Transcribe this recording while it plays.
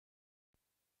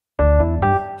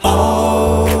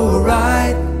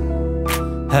alright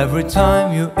every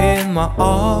time you're in my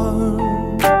arms.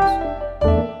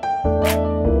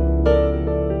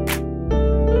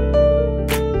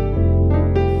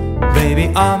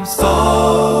 Baby, I'm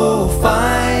so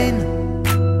fine.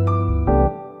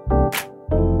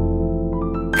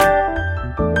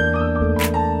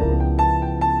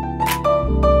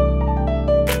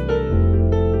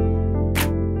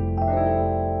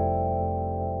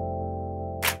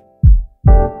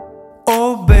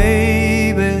 Oh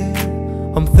baby,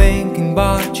 I'm thinking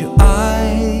about your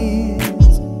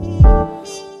eyes.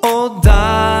 Oh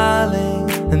darling,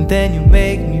 and then you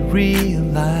make me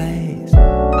realize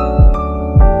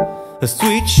a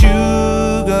sweet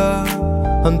sugar,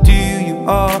 until you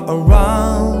are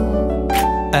around,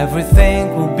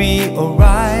 everything will be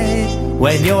alright.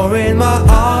 When you're in my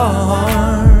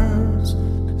arms,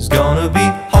 it's gonna be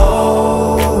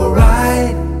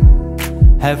alright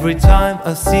every time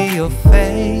I see your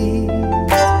face.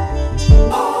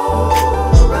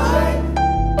 Alright.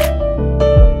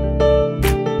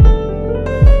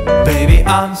 Baby,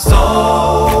 I'm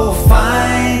so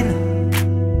fine.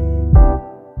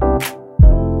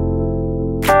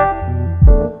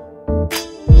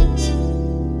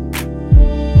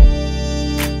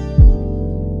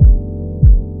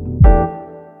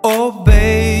 Oh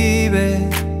baby,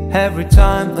 every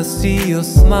time I see your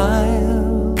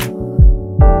smile,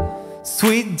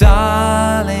 sweet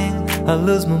darling, I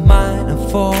lose my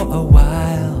mind for a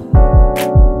while.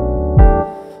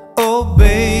 Oh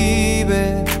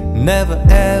baby, never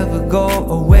ever go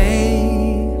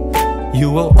away.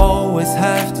 You will always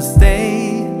have to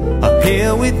stay up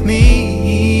here with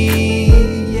me.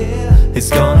 Yeah.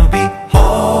 It's gonna be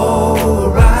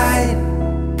alright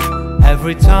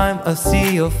every time I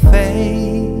see your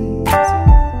face.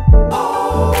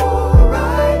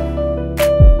 Alright.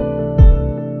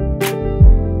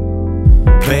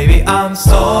 Baby, I'm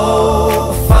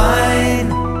so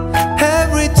fine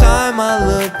every time I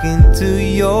look into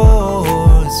your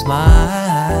smile.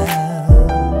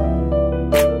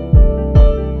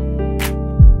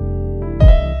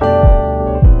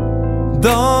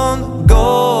 Don't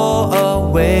go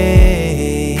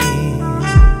away.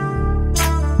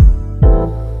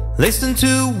 Listen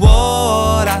to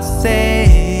what I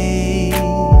say.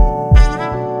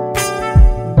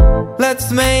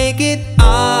 Let's make it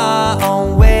our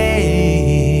own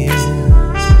way.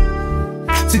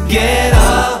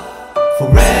 Together,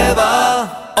 forever,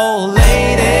 oh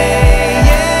lady.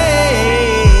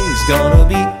 Yeah. It's gonna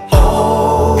be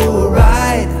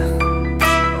alright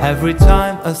every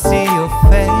time I see your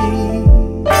face.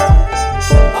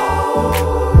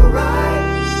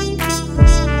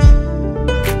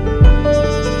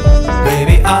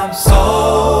 Baby, I'm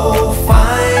so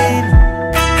fine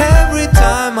every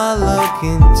time I look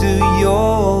into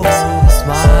your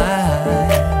smile.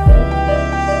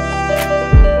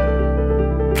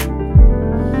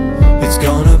 It's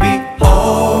gonna be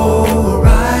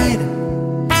alright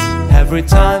every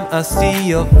time I see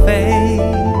your face.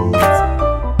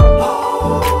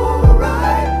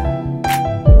 Alright.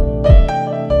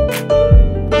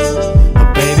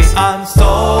 Baby, I'm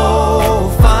so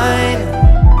fine.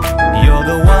 You're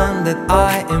the one that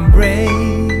I embrace.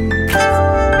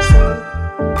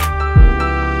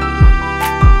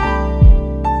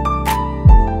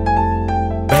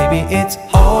 Baby, it's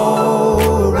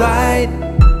alright.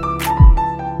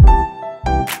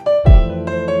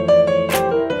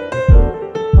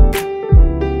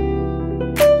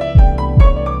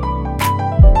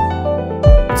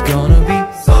 It's gonna be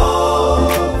so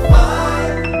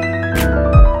fine.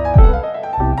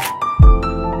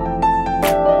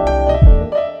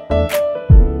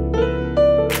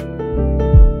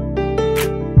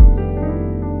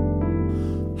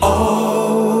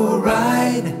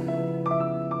 Alright.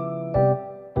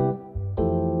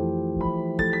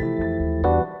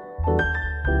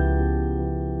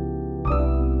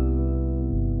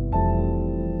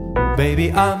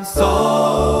 Baby, I'm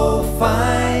so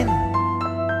fine.